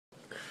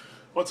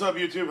What's up,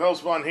 YouTube?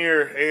 Hellspawn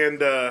here,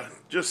 and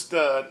just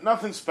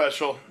nothing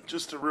special.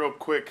 Just a real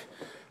quick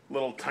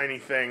little tiny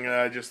thing that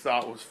I just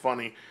thought was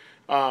funny.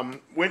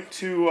 Went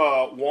to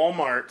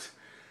Walmart,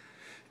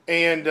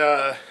 and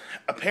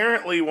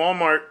apparently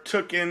Walmart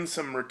took in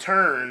some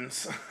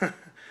returns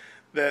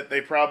that they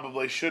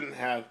probably shouldn't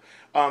have.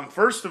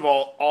 First of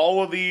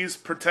all of these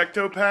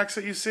Protecto packs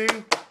that you see,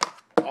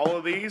 all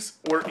of these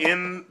were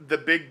in the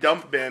big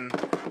dump bin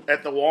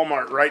at the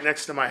Walmart right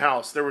next to my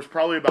house. There was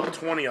probably about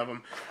 20 of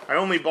them. I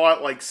only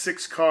bought like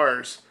 6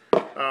 cars,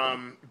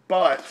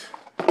 but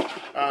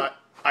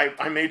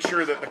I made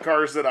sure that the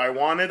cars that I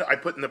wanted, I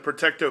put in the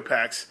Protecto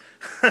packs.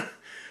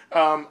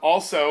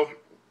 Also,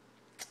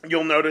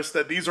 you'll notice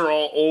that these are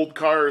all old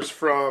cars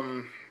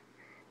from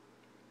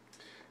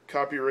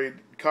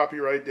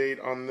copyright date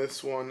on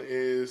this one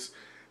is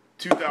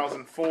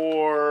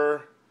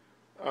 2004.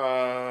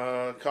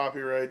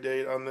 Copyright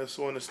date on this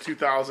one is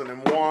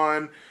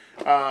 2001.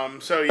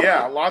 So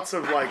yeah, lots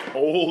of like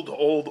old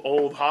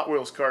Hot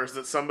Wheels cars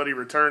that somebody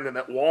returned and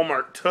that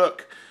Walmart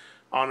took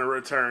on a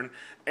return.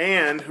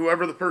 And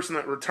whoever the person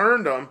that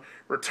returned them,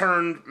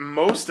 returned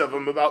most of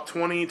them, about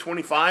 20,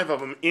 25 of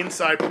them,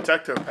 inside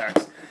Protecto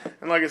packs.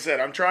 And like I said,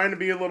 I'm trying to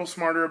be a little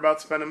smarter about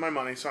spending my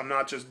money, so I'm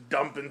not just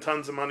dumping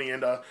tons of money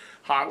into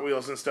Hot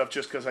Wheels and stuff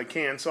just because I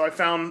can. So I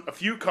found a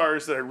few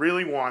cars that I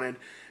really wanted,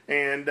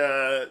 and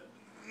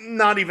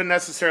not even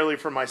necessarily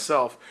for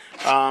myself.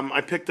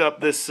 I picked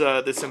up this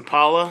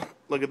Impala.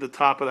 Look at the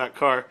top of that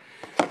car.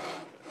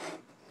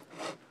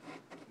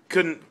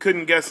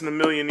 Couldn't guess in a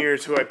million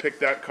years who I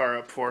picked that car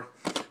up for.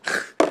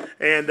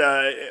 And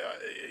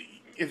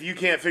if you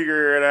can't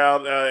figure it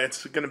out,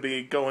 it's going to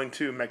be going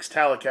to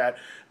Mextalicat.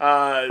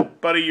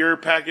 Buddy, your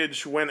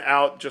package went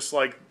out just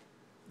like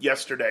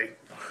yesterday,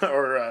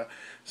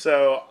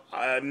 so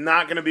I'm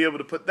not going to be able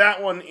to put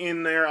that one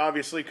in there,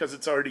 obviously, because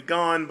it's already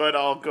gone. But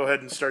I'll go ahead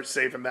and start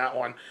saving that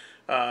one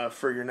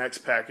for your next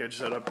package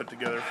that I'll put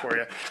together for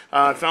you.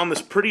 I found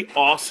this pretty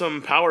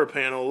awesome power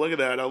panel. Look at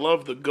that! I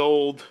love the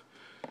gold.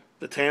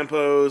 The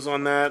tampos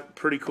on that,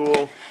 pretty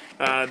cool.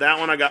 That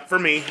one I got for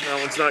me. That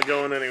one's not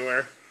going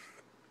anywhere.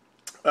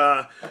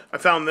 I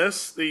found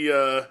this,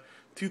 the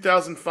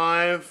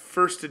 2005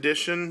 first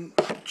edition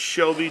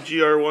Shelby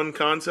GR1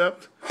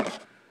 concept.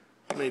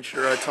 Made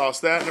sure I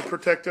tossed that in a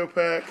Protecto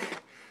pack.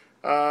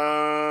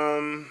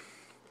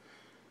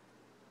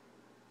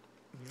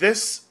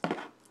 This,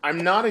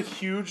 I'm not a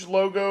huge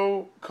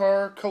logo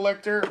car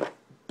collector,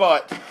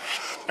 but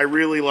I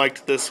really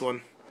liked this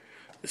one.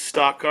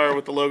 Stock car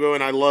with the logo,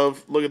 and I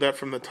love, look at that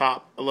from the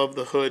top. I love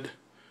the hood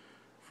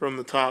from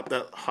the top,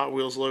 that Hot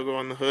Wheels logo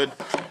on the hood.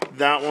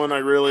 That one I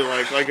really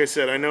like. Like I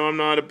said, I know I'm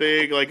not a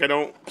big, I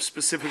don't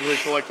specifically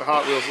collect the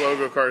Hot Wheels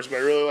logo cars, but I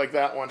really like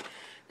that one.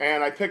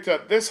 And I picked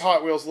up this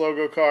Hot Wheels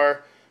logo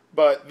car,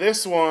 but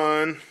this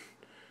one,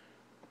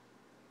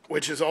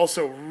 which is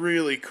also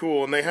really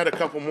cool, and they had a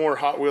couple more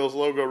Hot Wheels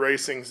logo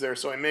racings there,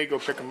 so I may go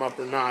pick them up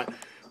or not.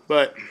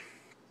 But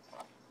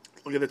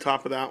look at the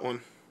top of that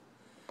one.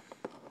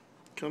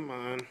 Come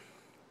on.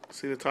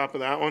 See the top of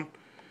that one?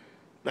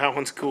 That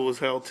one's cool as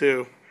hell,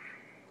 too.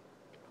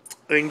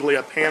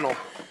 Anglia panel.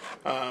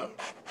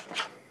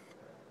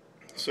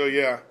 So,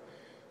 yeah.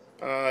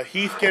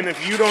 Heathkin,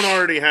 if you don't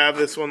already have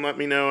this one, let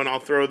me know, and I'll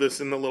throw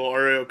this in the little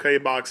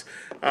RAOK box.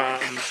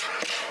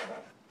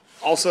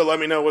 Also, let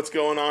me know what's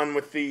going on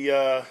with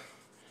the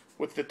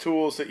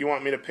tools that you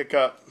want me to pick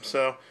up.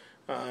 So,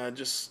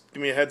 just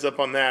give me a heads up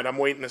on that. I'm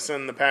waiting to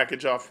send the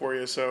package off for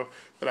you so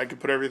that I can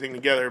put everything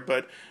together.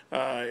 But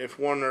if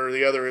one or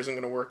the other isn't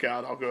going to work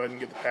out, I'll go ahead and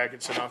get the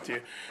package sent off to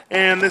you.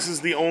 And this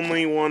is the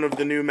only one of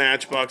the new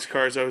Matchbox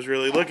cars I was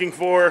really looking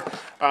for.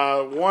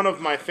 One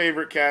of my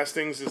favorite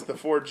castings is the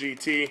Ford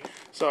GT.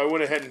 So I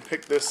went ahead and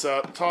picked this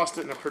up, tossed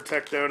it in a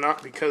Protecto,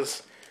 not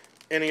because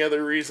any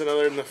other reason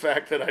other than the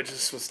fact that I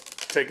just was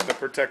taking the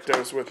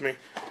Protectos with me.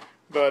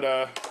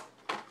 But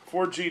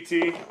Ford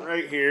GT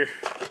right here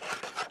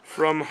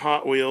from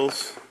Hot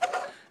Wheels,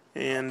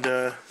 and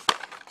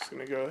just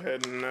gonna go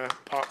ahead and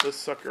pop this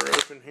sucker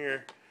open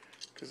here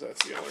because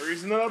that's the only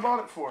reason that I bought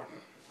it for,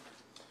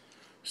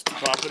 just to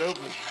pop it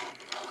open.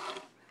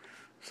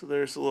 So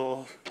there's a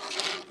little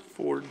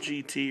Ford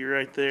GT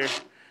right there.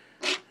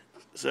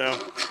 So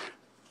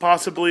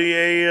possibly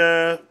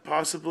a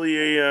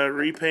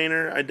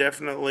repainter. I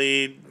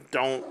definitely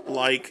don't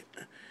like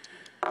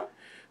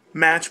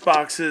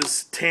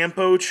Matchbox's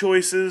tampo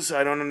choices.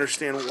 I don't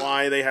understand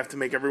why they have to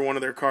make every one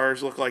of their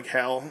cars look like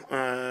hell.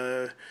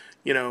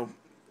 You know,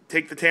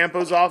 take the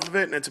tampos off of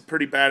it and it's a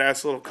pretty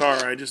badass little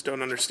car. I just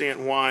don't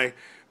understand why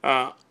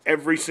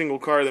every single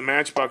car that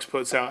Matchbox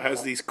puts out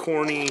has these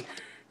corny,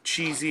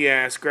 cheesy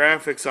ass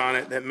graphics on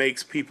it that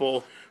makes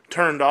people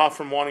turned off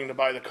from wanting to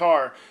buy the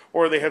car,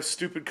 or they have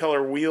stupid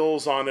color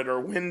wheels on it or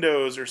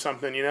windows or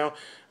something, you know?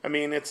 I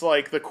mean, it's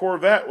like the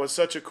Corvette was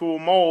such a cool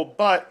mold,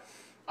 but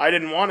I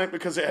didn't want it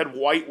because it had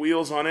white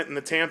wheels on it and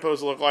the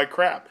tampos look like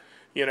crap.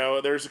 You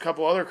know, there's a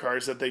couple other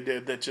cars that they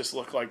did that just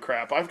look like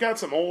crap. I've got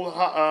some old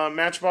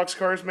Matchbox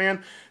cars,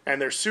 man,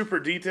 and they're super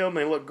detailed and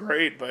they look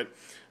great, but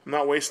I'm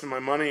not wasting my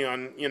money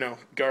on, you know,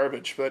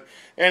 garbage. But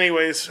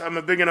anyways, I'm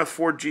a big enough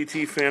Ford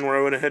GT fan where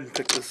I went ahead and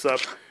picked this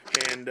up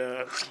and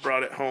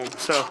brought it home.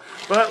 So,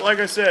 but like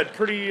I said,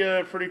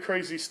 pretty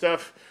crazy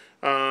stuff.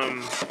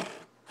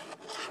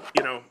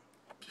 You know,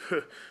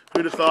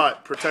 who'd have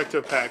thought?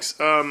 Protecto packs.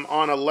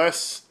 On a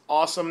less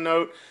awesome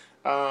note,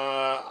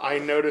 I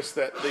noticed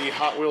that the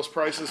Hot Wheels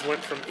prices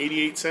went from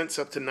 88 cents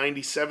up to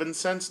 97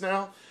 cents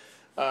now.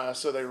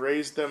 So they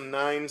raised them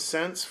 9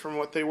 cents from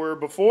what they were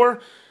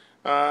before.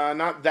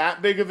 Not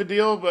that big of a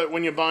deal, but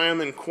when you buy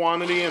them in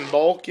quantity and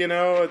bulk, you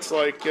know, it's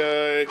like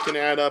it can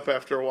add up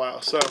after a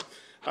while. So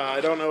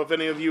I don't know if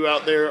any of you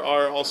out there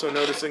are also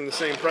noticing the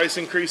same price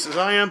increase as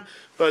I am,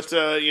 but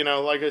you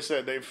know, like I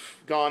said, they've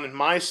gone in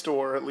my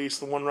store, at least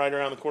the one right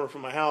around the corner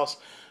from my house,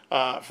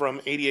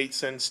 from 88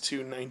 cents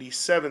to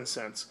 97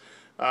 cents.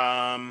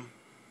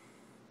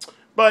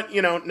 But,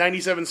 you know,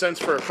 97 cents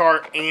for a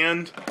car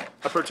and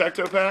a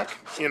Protecto pack,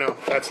 you know,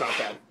 that's not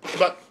bad.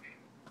 But,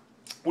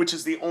 which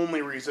is the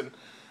only reason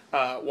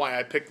why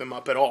I picked them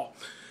up at all.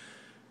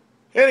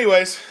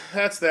 Anyways,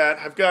 that's that.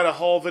 I've got a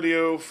haul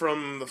video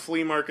from the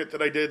flea market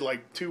that I did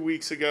like 2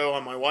 weeks ago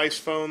on my wife's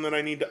phone that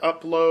I need to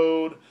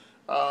upload.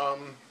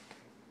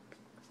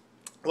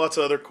 Lots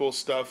of other cool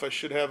stuff. I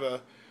should have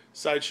a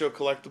Sideshow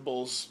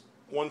Collectibles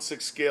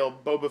 1/6 scale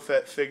Boba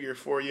Fett figure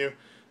for you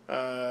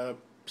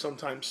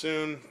sometime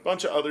soon.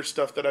 Bunch of other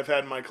stuff that I've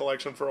had in my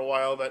collection for a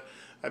while that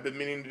I've been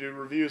meaning to do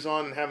reviews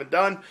on and haven't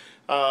done.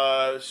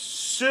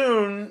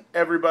 Soon,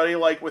 everybody,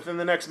 like within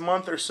the next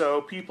month or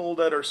so, people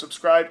that are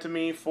subscribed to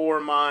me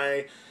for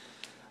my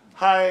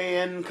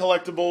high-end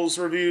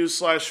collectibles reviews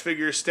 /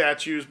 figure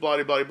statues,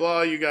 blah, blah,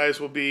 blah, you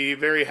guys will be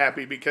very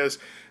happy because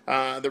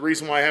the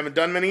reason why I haven't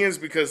done many is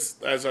because,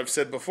 as I've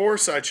said before,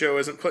 Sideshow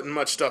isn't putting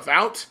much stuff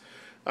out,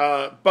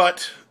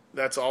 but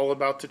that's all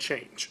about to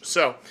change.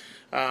 So,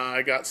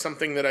 I got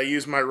something that I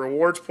used my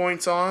rewards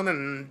points on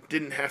and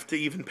didn't have to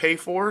even pay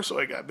for, so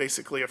I got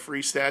basically a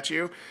free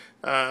statue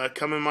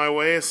coming my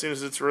way as soon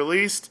as it's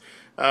released.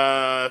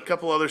 A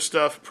couple other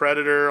stuff,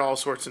 Predator, all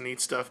sorts of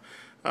neat stuff.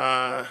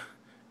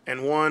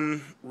 And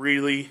one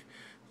really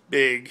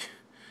big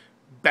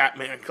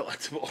Batman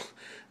collectible.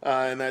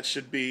 And that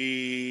should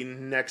be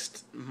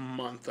next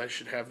month. I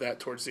should have that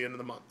towards the end of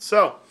the month.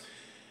 So,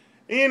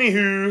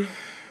 anywho,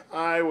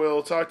 I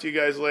will talk to you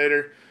guys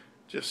later.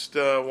 Just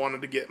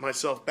wanted to get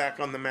myself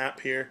back on the map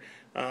here.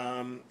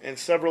 And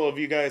several of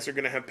you guys are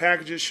going to have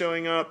packages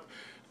showing up.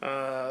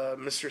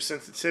 Mr.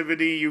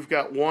 Sensitivity, you've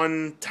got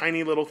one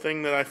tiny little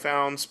thing that I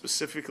found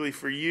specifically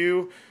for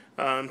you.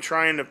 I'm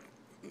trying to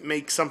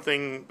make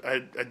something,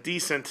 a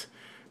decent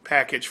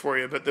package for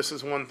you, but this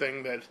is one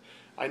thing that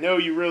I know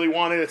you really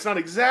wanted. It's not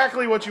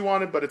exactly what you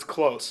wanted, but it's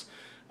close.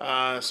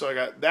 So I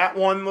got that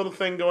one little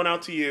thing going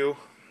out to you.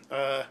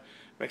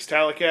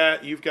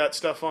 Mextalicat, you've got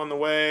stuff on the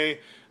way.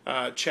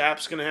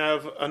 Chap's going to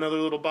have another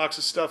little box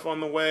of stuff on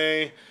the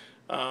way.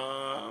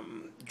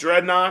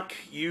 Dreadnought,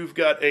 you've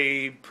got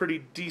a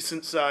pretty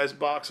decent sized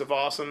box of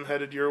awesome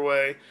headed your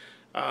way.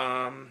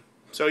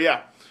 So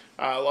yeah,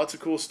 lots of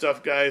cool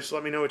stuff, guys.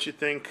 Let me know what you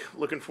think.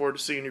 Looking forward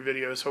to seeing your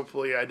videos.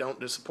 Hopefully I don't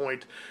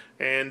disappoint.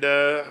 And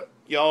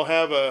y'all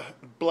have a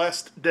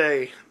blessed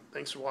day.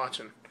 Thanks for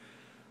watching.